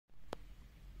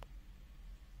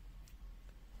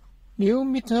New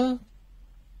meter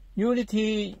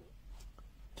Uni-T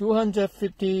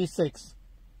 256.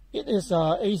 It is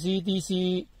a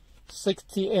AC/DC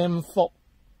 60 volt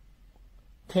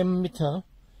chem meter.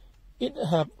 It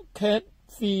have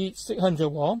Catiii 600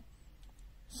 watt,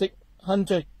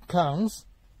 600 counts.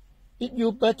 It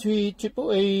use battery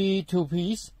AAA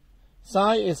 2-piece.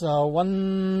 Size is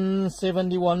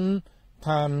 171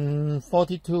 x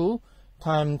 42 x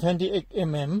 28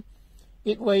 mm.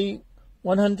 It weighs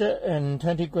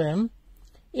 120 grams.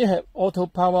 It has auto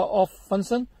power off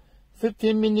function.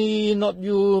 15 minutes not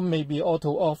used, maybe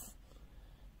auto off.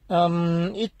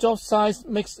 Its job size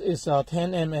mix is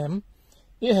 10 mm.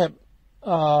 It has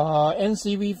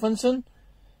NCV function,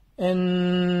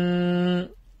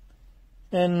 and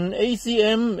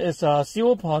ACM is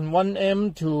 0.1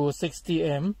 m to 60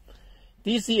 m.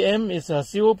 DCM is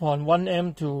 0.1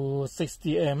 m to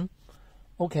 60 m.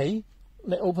 Okay,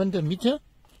 let's open the meter.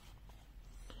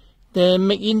 They're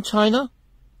made in China.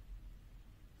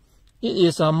 It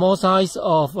is a more size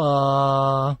of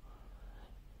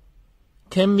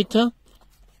chem meter.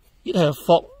 It has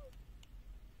fork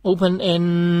open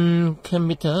end chem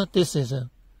meter. This is a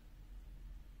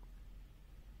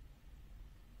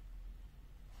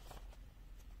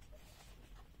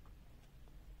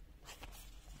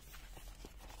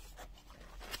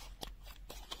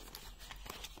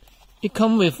It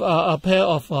comes with a pair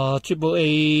of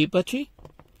AAA battery.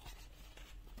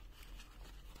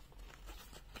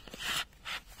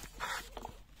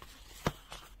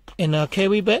 And a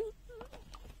carry bag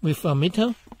with a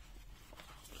meter.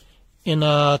 And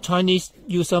a Chinese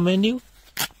user manual.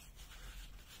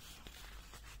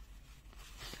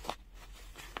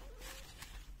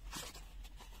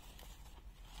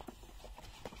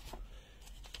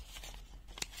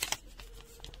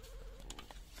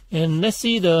 And let's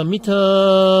see the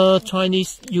meter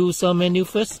Chinese user manual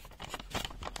first.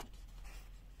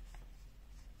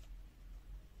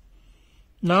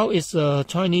 Now it's a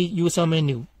Chinese user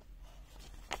manual.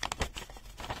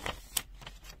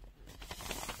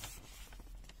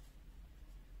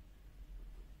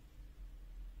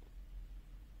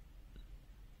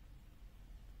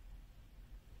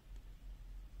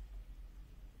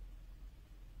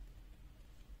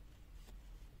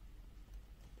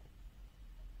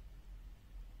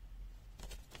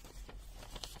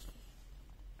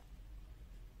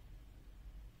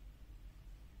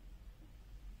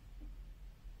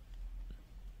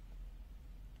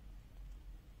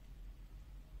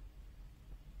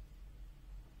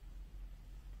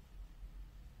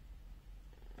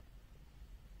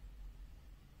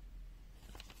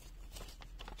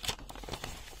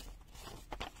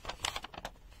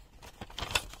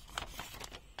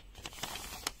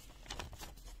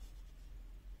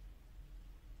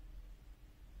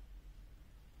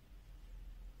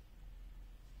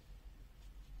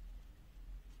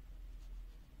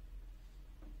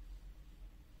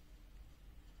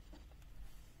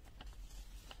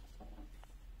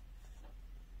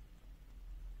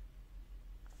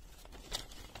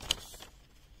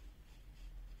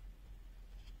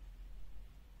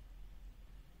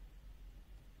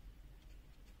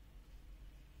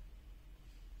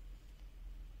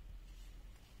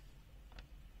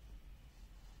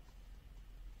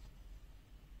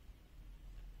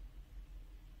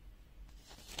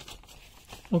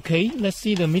 Okay, let's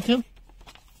see the meter.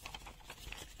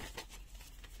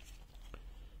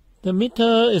 The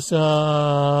meter is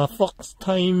a Fox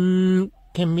time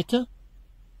chem meter.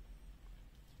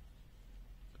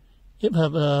 It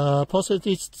have a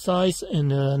positive size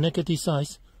and a negative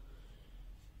size,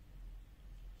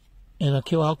 and a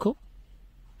QR code.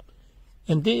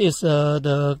 And this is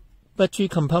the battery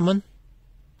compartment.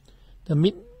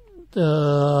 The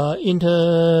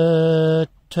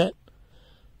inter-thread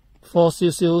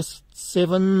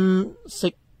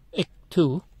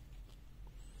 4007682.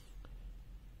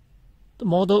 The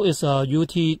model is a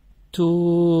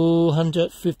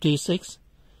Ut256.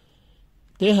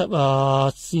 They have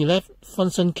a select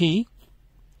function key.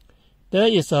 There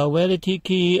is a validity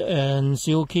key and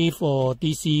zero key for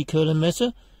DC current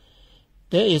measure.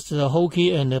 There is the hold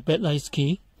key and the backlight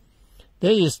key.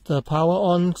 There is the power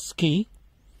on key,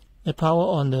 the power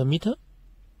on the meter.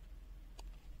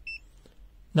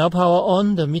 Now power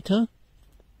on the meter,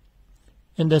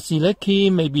 and the select key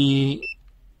may be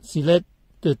select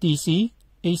the DC,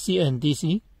 AC and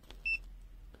DC,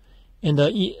 and the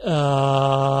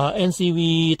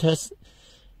NCV test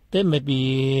that may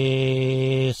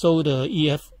be show the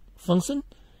EF function,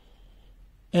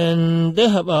 and they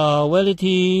have a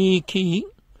validity key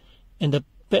and the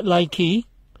backlight key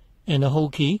and the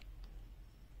hold key.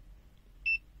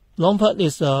 Long part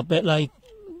is the backlight.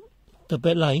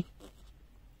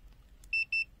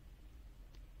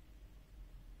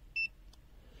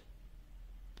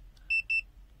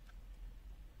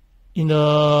 In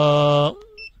the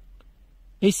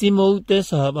AC mode,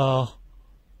 there's have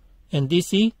and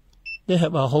DC, they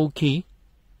have a whole key.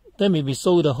 That maybe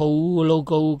show the whole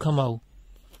logo come out.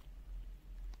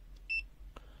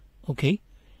 Okay.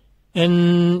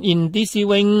 And in DC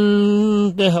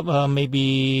wing, they have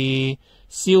maybe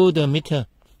seal the meter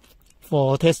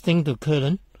for testing the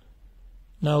current.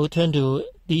 Now turn to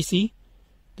DC.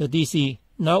 The DC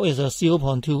now is a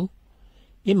 0.2.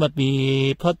 It must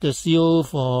be put the seal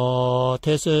for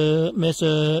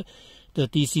measure the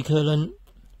DC current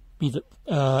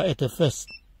at the first.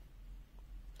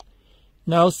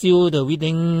 Now seal the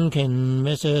reading can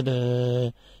measure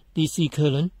the DC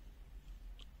current.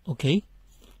 Okay.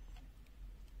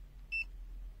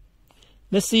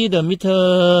 Let's see the meter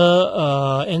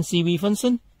NCV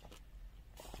function.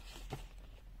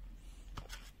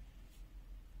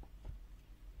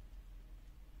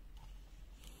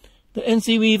 The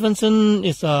NCV function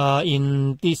is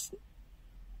in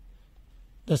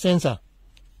the sensor.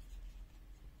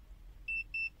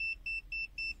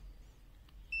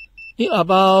 It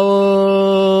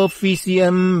about 3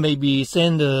 cm maybe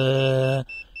send the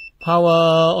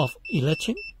power of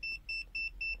electric.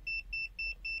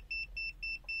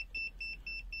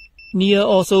 Near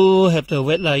also have the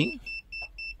red light.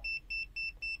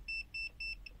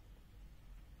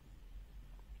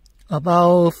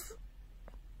 About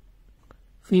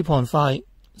 3.5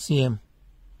 cm.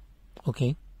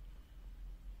 Okay.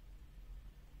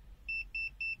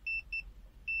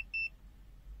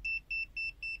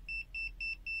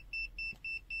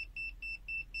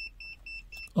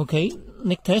 Okay,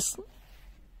 next test.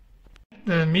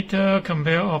 The meter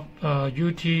compare of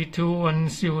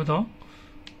Ut256.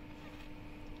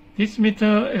 This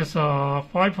meter is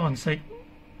 5.6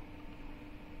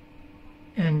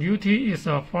 and UT is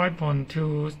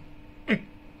 5.2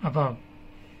 above.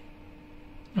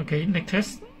 Okay, next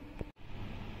test.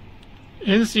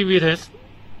 NCV test.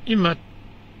 It must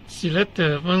select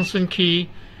the function key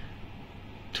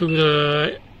to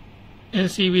the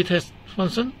NCV test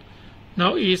function.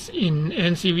 Now it's in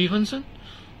NCV function.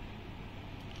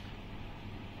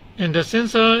 And the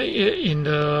sensor is in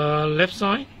the left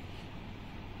side.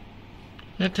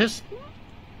 Let's test.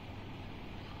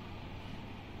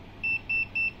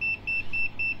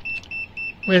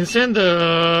 When send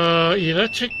the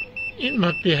electric, it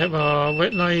must be have a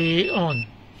red light on.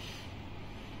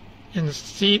 And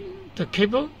see the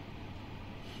cable.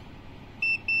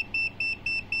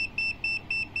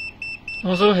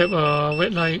 Also have a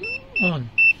red light on.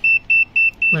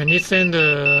 When it send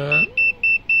the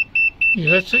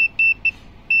electric,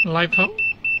 light up.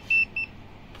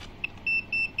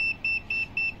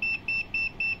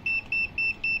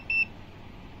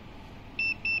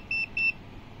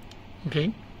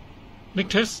 Okay,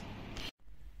 next test.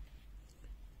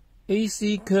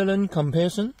 AC current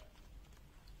comparison.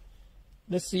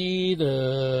 Let's see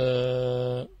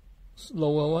the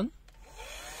lower one.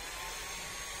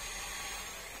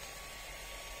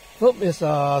 Probe is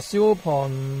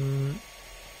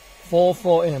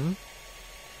 0.44 m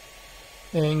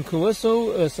and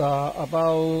Cursor is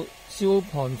about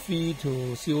 0.3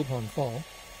 to 0.4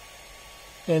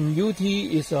 and UT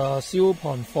is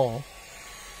 0.4.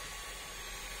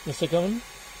 The second one.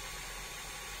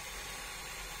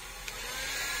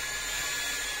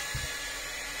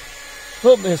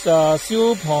 Probe is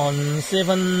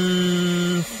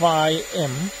 0.75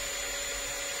 m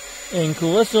and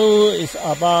Cursor is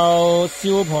about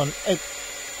 0.8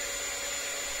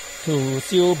 to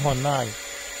 0.9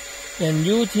 and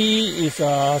UT is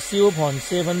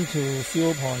 0.7 to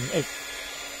 0.8.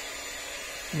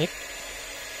 Next,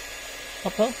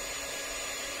 upper.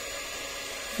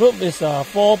 Probe is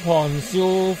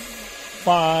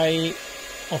 4.05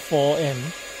 or 4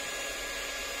 m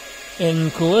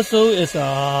and Cursor is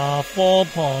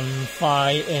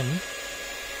 4.5 m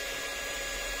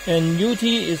and UT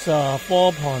is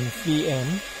 4.3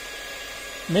 m.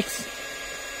 Next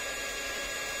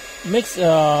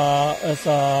as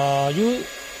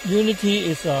Uni-T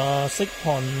is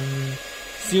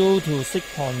 6.0 to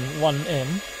 6.1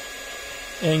 m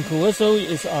and Cursor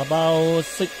is about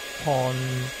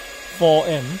 6.4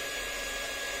 m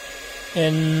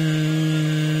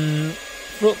and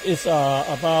Probe is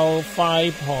about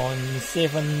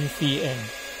 5.73 m.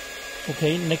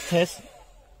 Okay, next test.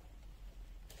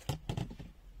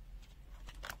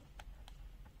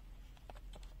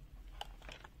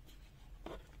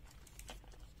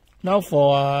 Now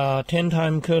for 10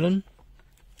 time current.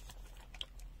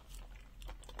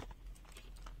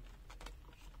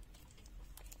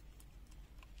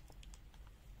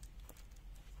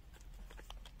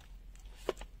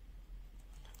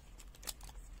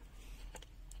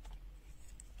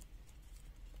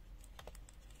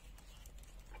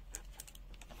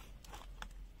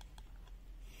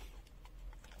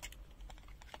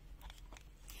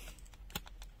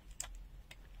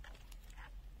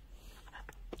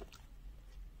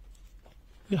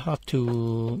 bit hard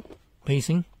to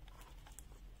pacing.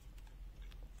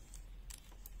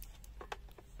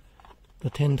 The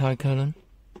 10-tie current.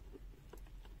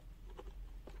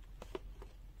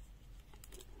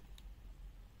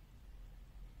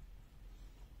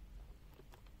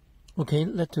 Okay,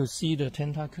 let's see the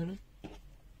 10-tie current.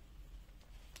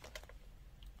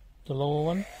 The lower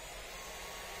one.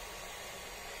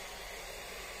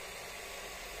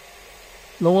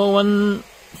 Lower one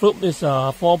flip is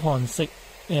 4.6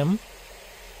 M,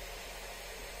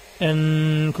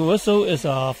 and Curacao is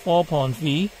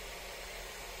 4.3,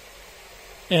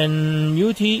 and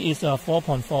UT is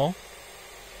 4.4.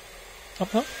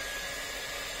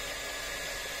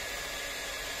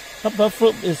 Upper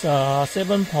flip is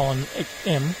 7.8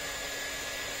 M,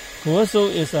 Curacao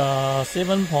is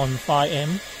 7.5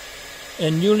 M,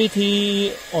 and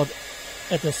Uni-T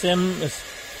at the same is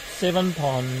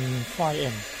 7.5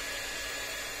 M.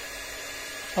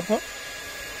 Upper.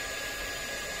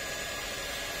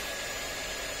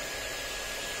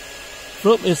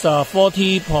 Flip is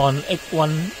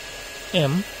 40.81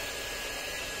 M,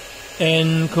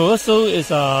 and Curacao is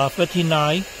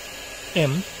 39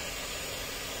 M,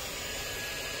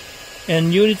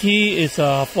 and Uni-T is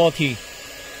 40.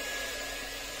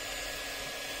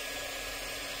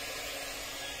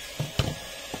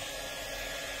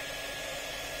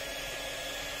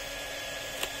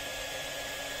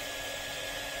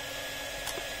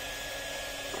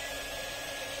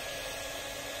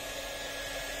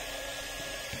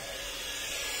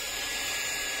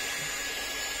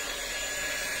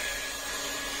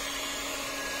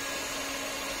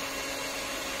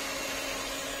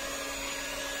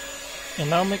 And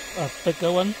now make a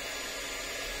bigger one.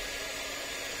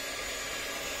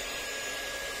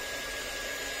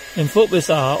 And flip is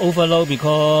overload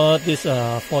because this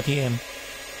 40 M,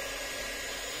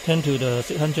 10 to the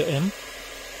 600 M.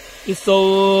 It's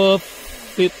so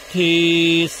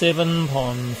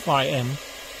 57.5 M.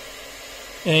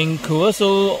 And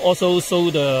Curacao also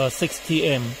sold 60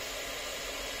 M.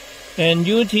 And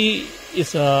UT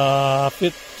is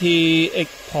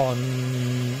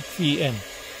 58.3 M.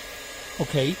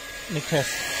 Okay, next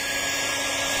test.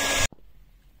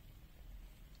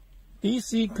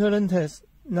 DC current test.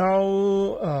 Now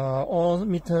all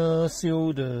meters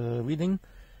show the reading,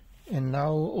 and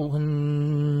now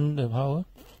open the power.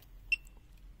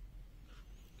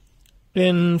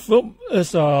 And flip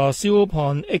is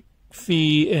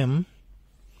 0.83 M,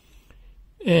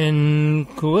 and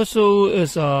Curacao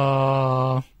is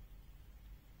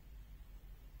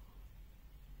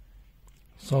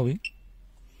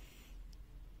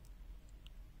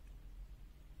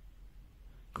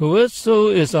Curacao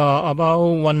is about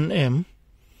 1 M,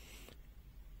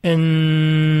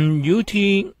 and UT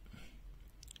is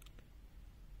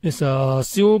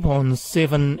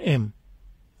 0.7 M.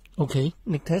 Okay,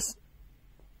 next test.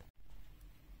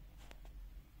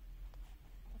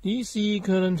 DC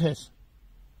current test.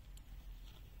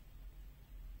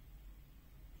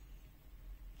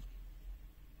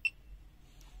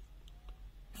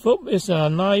 Flip is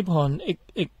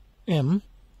 9.88 M,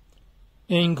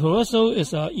 and Curacao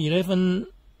is 11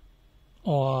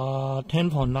 or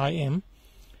 10.9 M,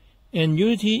 and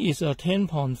Uni-T is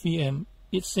 10.3 M.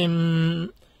 It's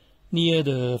same near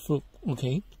the flip.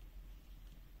 Okay.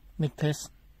 Next test.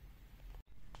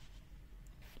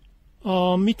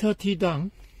 Meter T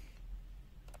down.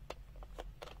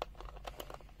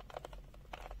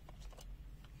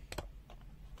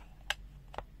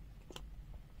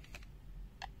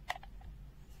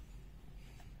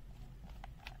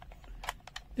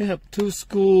 They have 2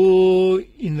 screws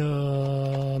in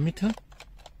the meter.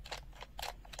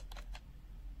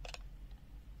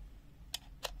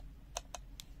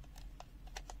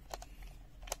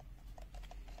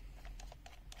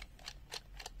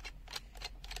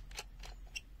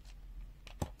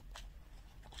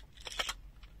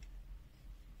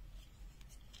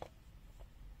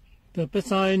 The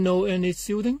backside no any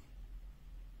shielding.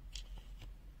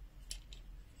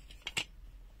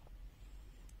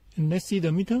 And let's see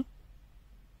the meter.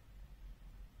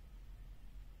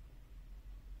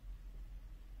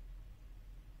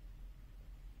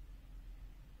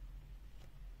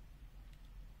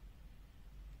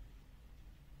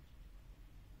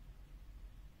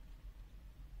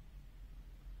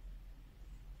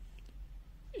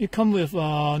 It comes with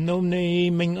no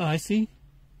name main IC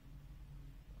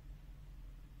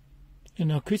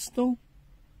and a crystal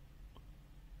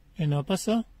and a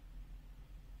buzzer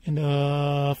and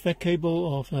a fat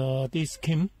cable of this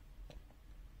Kim.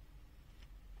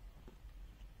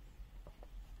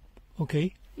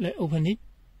 Okay, let's open it.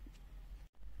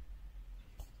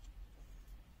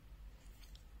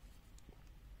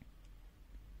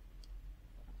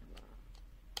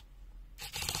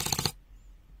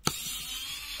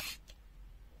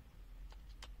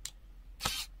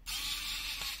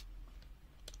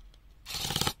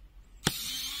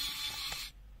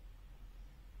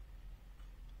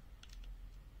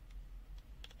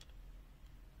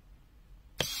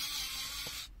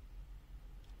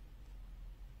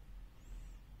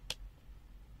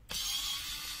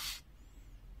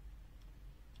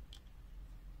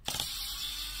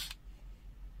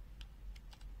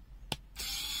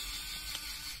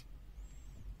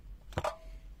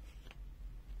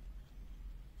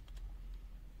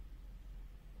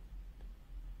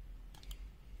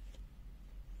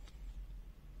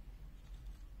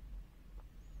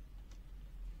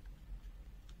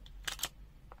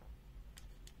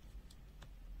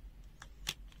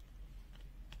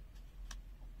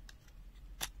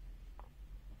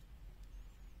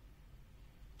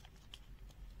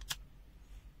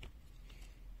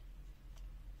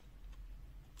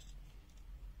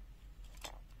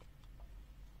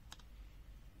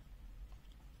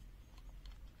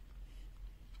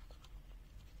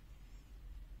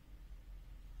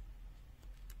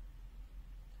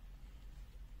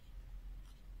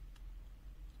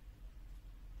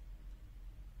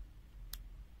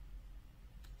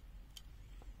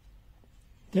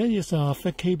 There is a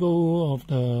flat cable of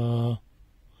the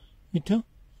meter.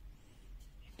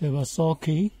 There was saw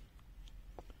key.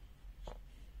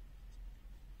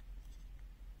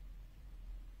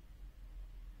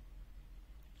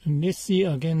 And let's see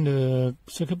again the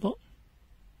circuit board.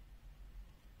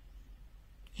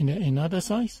 And another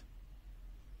size.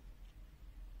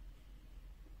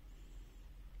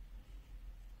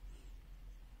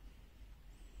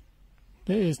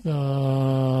 There is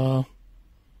the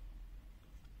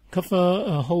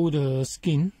cover hold the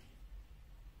skin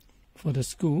for the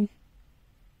screw,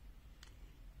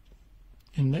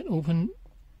 and let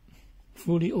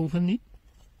fully open it.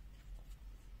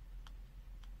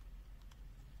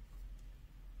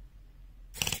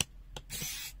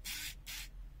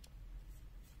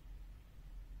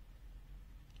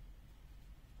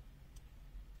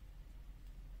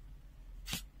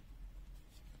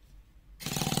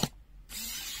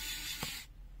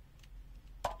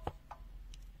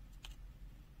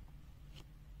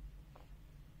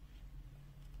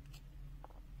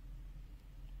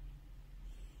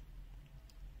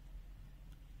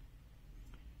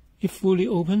 If fully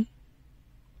open,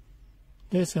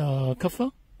 there's a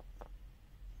cover.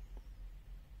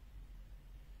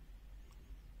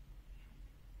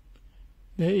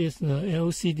 There is the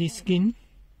LCD skin.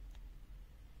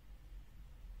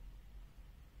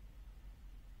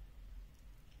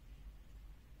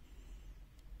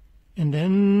 And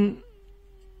then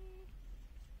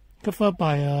covered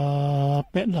by a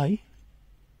backlight.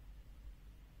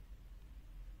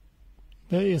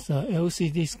 There is a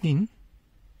LCD skin.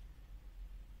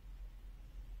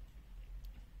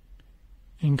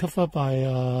 And covered by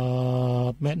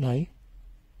a backlight.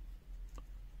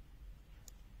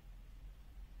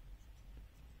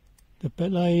 The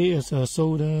backlight is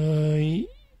soldered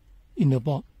in the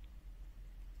board.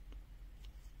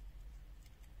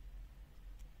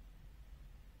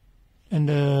 And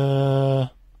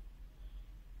the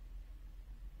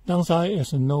downside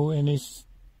is no any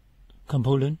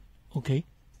component. Okay.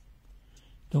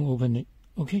 Don't open it.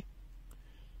 Okay.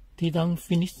 T-down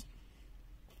finish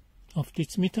of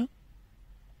this meter.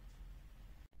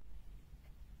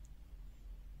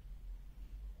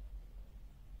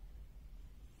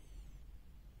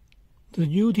 The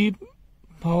UT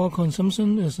power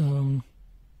consumption is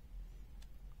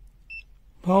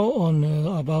power on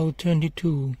about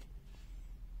 22.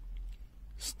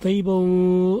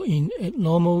 Stable at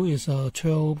normal is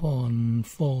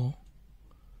 12.4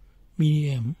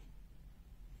 milliamp.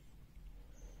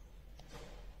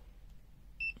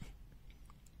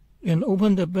 And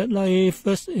open the backlight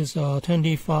first is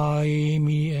 25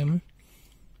 milliamp.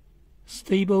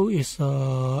 Stable is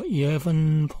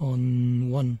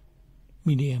 11.1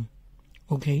 milliamp.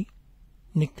 Okay,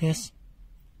 next test.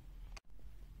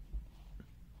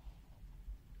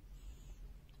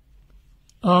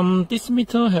 This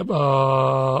meter have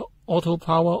a auto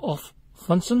power off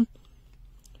function.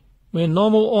 When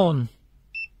normal on,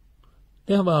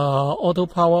 they have a auto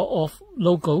power off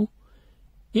logo.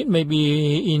 It may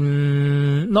be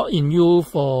not in use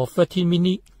for 30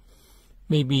 minutes,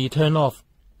 maybe turn off.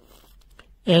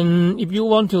 And if you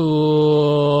want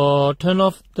to turn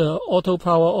off the auto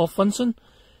power off function,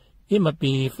 it must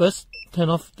be first turn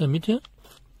off the meter,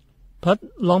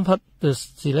 long put the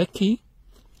select key,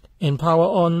 and power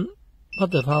on,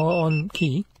 put the power on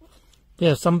key.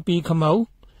 There some B come out.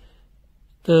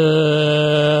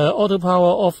 The auto power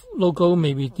off logo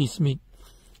may be dismissed.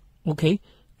 Okay,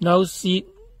 now see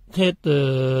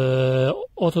the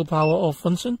auto power off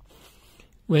function.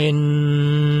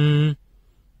 When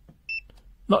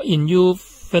not in use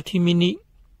 30 minutes,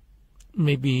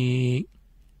 maybe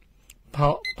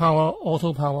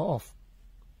auto power off.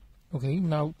 Okay,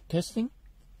 now testing.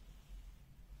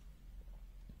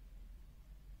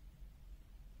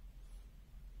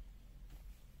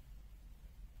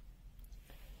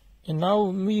 And now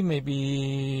we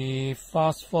maybe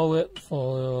fast forward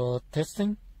for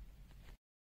testing.